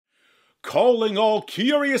Calling all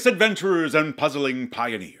curious adventurers and puzzling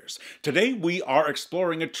pioneers. Today we are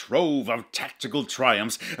exploring a trove of tactical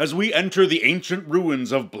triumphs as we enter the ancient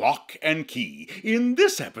ruins of Block and Key in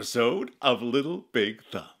this episode of Little Big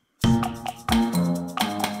Thumbs.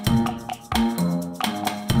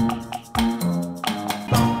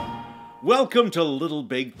 Welcome to Little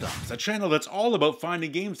Big Thumbs, a channel that's all about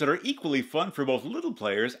finding games that are equally fun for both little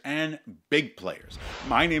players and big players.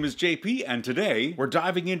 My name is JP, and today we're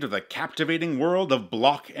diving into the captivating world of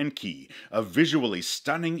Block and Key, a visually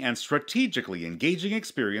stunning and strategically engaging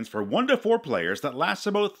experience for 1 to 4 players that lasts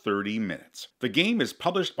about 30 minutes. The game is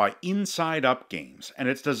published by Inside Up Games, and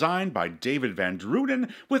it's designed by David Van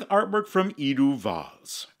Drunen with artwork from Edu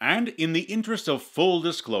Valls. And in the interest of full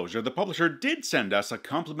disclosure, the publisher did send us a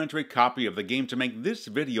complimentary copy of the game to make this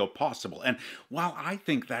video possible, and while I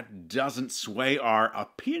think that doesn't sway our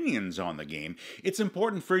opinions on the game, it's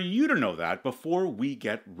important for you to know that before we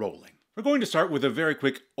get rolling. We're going to start with a very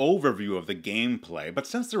quick overview of the gameplay, but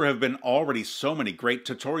since there have been already so many great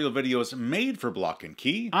tutorial videos made for Block and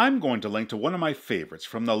Key, I'm going to link to one of my favorites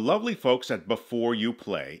from the lovely folks at Before You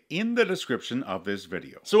Play in the description of this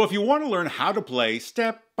video. So if you want to learn how to play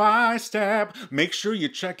step by step, make sure you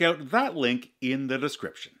check out that link in the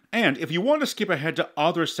description. And if you want to skip ahead to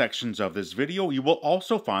other sections of this video, you will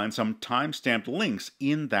also find some time-stamped links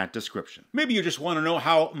in that description. Maybe you just want to know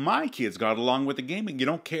how my kids got along with the game and you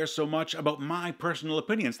don't care so much about my personal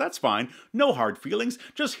opinions. That's fine. No hard feelings.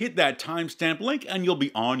 Just hit that time-stamped link and you'll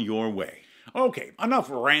be on your way. Okay, enough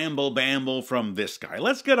ramble-bamble from this guy.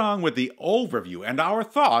 Let's get on with the overview and our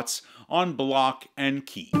thoughts on Block and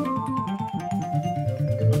Key.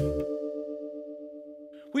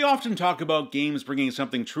 We often talk about games bringing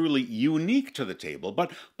something truly unique to the table,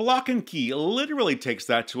 but Block and Key literally takes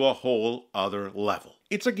that to a whole other level.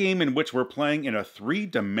 It's a game in which we're playing in a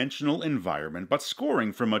 3-dimensional environment, but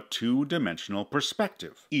scoring from a 2-dimensional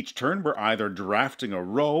perspective. Each turn, we're either drafting a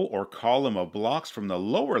row or column of blocks from the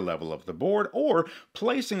lower level of the board, or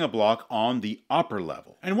placing a block on the upper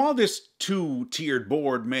level. And while this 2-tiered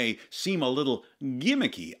board may seem a little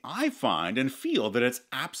gimmicky, I find and feel that it's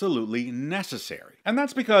absolutely necessary. And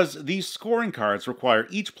that's because these scoring cards require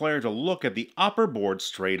each player to look at the upper board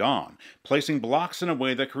straight on, placing blocks in a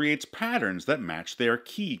way that creates patterns that match their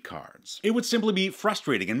key cards. It would simply be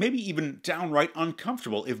frustrating and maybe even downright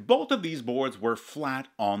uncomfortable if both of these boards were flat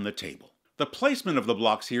on the table. The placement of the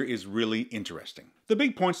blocks here is really interesting. The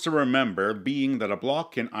big points to remember being that a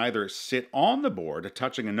block can either sit on the board,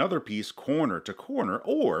 touching another piece corner to corner,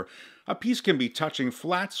 or a piece can be touching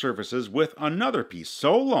flat surfaces with another piece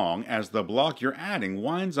so long as the block you're adding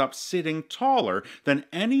winds up sitting taller than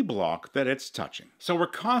any block that it's touching. So we're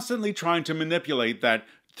constantly trying to manipulate that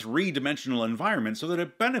 3-dimensional environment so that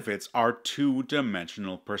it benefits our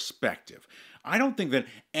 2-dimensional perspective. I don't think that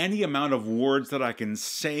any amount of words that I can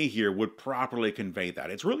say here would properly convey that.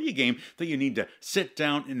 It's really a game that you need to sit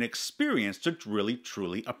down and experience to really,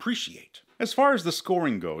 truly appreciate. As far as the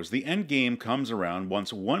scoring goes, the end game comes around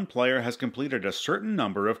once one player has completed a certain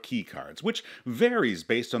number of key cards, which varies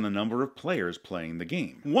based on the number of players playing the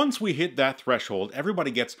game. Once we hit that threshold, everybody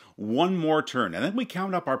gets one more turn, and then we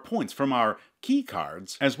count up our points from our key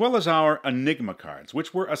cards, as well as our Enigma cards,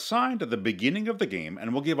 which were assigned at the beginning of the game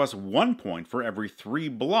and will give us 1 point for every 3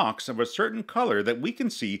 blocks of a certain color that we can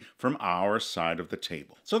see from our side of the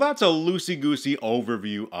table. So that's a loosey-goosey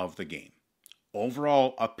overview of the game.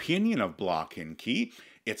 Overall opinion of Block and Key: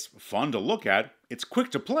 it's fun to look at, it's quick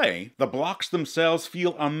to play, the blocks themselves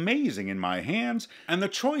feel amazing in my hands, and the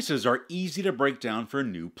choices are easy to break down for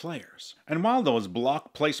new players. And while those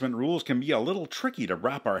block placement rules can be a little tricky to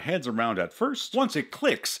wrap our heads around at first, once it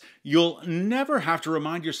clicks, you'll never have to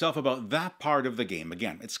remind yourself about that part of the game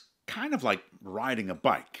again. It's kind of like riding a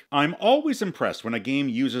bike. I'm always impressed when a game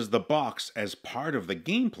uses the box as part of the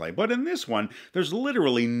gameplay, but in this one, there's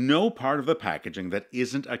literally no part of the packaging that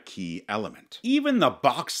isn't a key element. Even the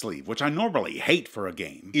box sleeve, which I normally hate for a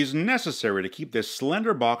game, is necessary to keep this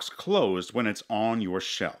slender box closed when it's on your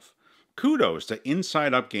shelf. Kudos to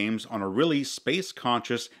Inside Up Games on a really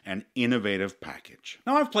space-conscious and innovative package.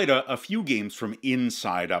 Now, I've played a few games from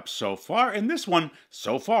Inside Up so far, and this one,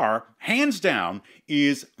 so far, hands down,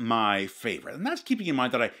 is my favorite. And that's keeping in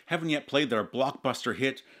mind that I haven't yet played their blockbuster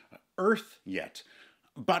hit, Earth, yet.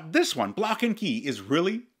 But this one, Block and Key, is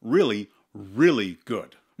really, really, really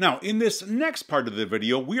good. Now, in this next part of the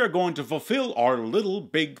video, we are going to fulfill our Little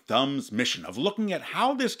Big Thumbs mission of looking at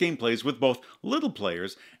how this game plays with both little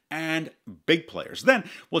players and big players. Then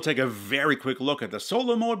we'll take a very quick look at the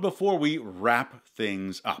solo mode before we wrap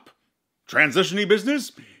things up. Transition-y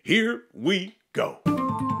business, here we go.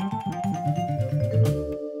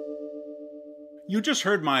 You just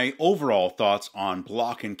heard my overall thoughts on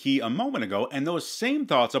Block and Key a moment ago, and those same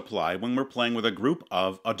thoughts apply when we're playing with a group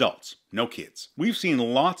of adults, no kids. We've seen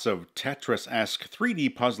lots of Tetris-esque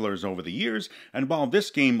 3D puzzlers over the years, and while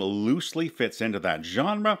this game loosely fits into that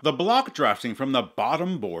genre, the block drafting from the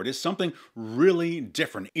bottom board is something really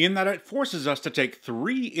different in that it forces us to take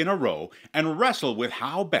 3 in a row and wrestle with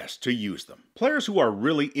how best to use them. Players who are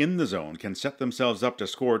really in the zone can set themselves up to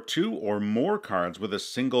score 2 or more cards with a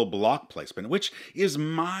single block placement, which is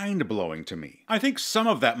mind-blowing to me. I think some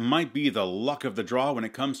of that might be the luck of the draw when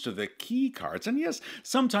it comes to the key cards, and yes,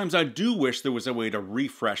 sometimes I do wish there was a way to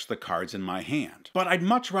refresh the cards in my hand. But I'd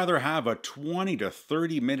much rather have a 20 to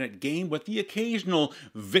 30 minute game with the occasional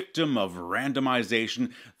victim of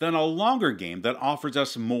randomization than a longer game that offers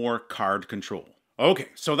us more card control. Okay,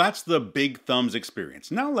 so that's the Big Thumbs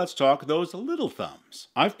experience. Now let's talk those Little Thumbs.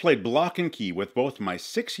 I've played Block and Key with both my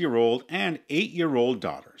 6-year-old and 8-year-old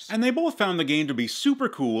daughters, and they both found the game to be super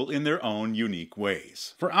cool in their own unique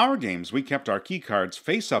ways. For our games, we kept our key cards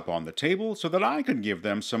face up on the table so that I could give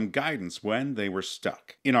them some guidance when they were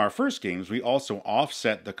stuck. In our first games, we also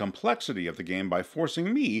offset the complexity of the game by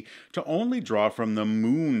forcing me to only draw from the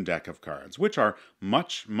Moon deck of cards, which are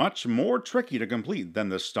much more tricky to complete than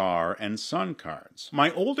the Star and Sun cards.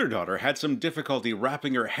 My older daughter had some difficulty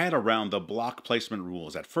wrapping her head around the block placement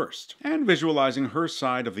rules at first, and visualizing her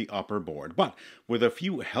side of the upper board, but with a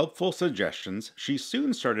few helpful suggestions, she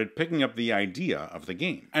soon started picking up the idea of the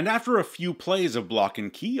game. And after a few plays of Block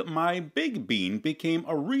and Key, my big bean became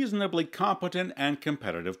a reasonably competent and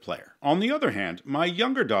competitive player. On the other hand, my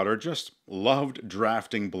younger daughter just loved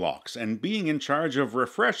drafting blocks and being in charge of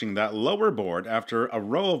refreshing that lower board after a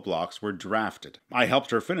row of blocks were drafted. I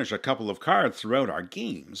helped her finish a couple of cards throughout our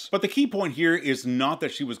games, but the key point here is not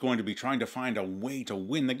that she was going to be trying to find a way to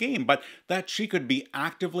win the game, but that she could be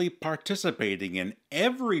actively participating in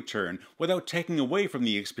every turn without taking away from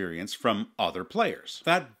the experience from other players.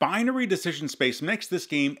 That binary decision space makes this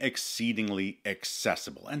game exceedingly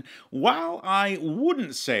accessible, and while I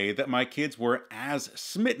wouldn't say that my kids were as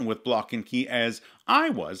smitten with Block and Key as I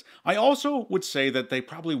was, I also would say that they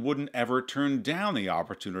probably wouldn't ever turn down the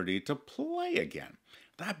opportunity to play again.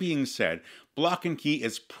 That being said, Block and Key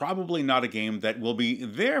is probably not a game that will be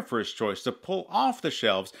their first choice to pull off the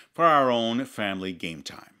shelves for our own family game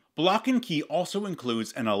time. Block and Key also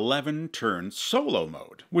includes an 11-turn solo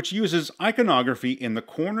mode, which uses iconography in the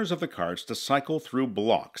corners of the cards to cycle through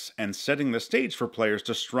blocks and setting the stage for players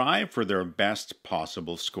to strive for their best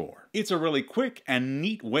possible score. It's a really quick and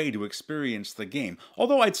neat way to experience the game,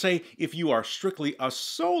 although I'd say if you are strictly a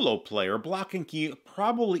solo player, Block and Key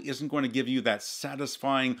probably isn't going to give you that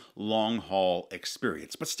satisfying long-haul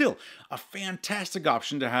experience, but still, a fantastic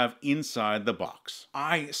option to have inside the box.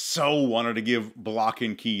 I so wanted to give Block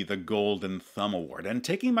and Key the Golden Thumb Award, and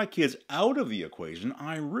taking my kids out of the equation,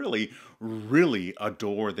 I really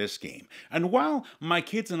adore this game. And while my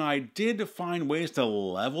kids and I did find ways to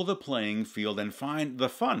level the playing field and find the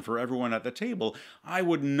fun for everyone at the table, I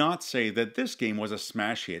would not say that this game was a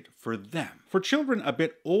smash hit for them. For children a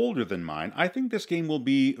bit older than mine, I think this game will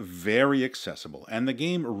be very accessible, and the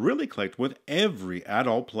game really clicked with every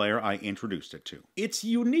adult player I introduced it to. It's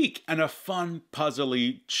unique and a fun,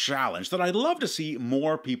 puzzly challenge that I'd love to see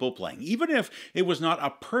more people playing, even if it was not a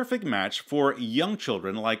perfect match for young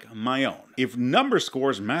children like my own. If number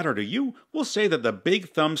scores matter to you, we'll say that the Big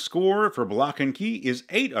Thumb score for Block and Key is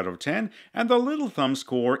 8 out of 10, and the Little Thumb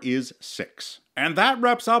score is 6. And that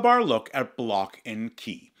wraps up our look at Block and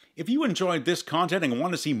Key. If you enjoyed this content and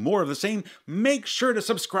want to see more of the same, make sure to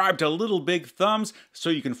subscribe to Little Big Thumbs so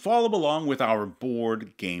you can follow along with our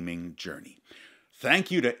board gaming journey.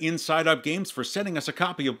 Thank you to Inside Up Games for sending us a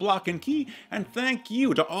copy of Block and Key, and thank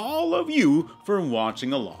you to all of you for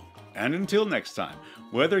watching along. And until next time,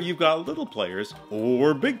 whether you've got little players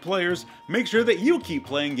or big players, make sure that you keep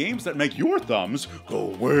playing games that make your thumbs go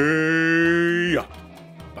way up.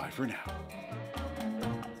 Bye for now.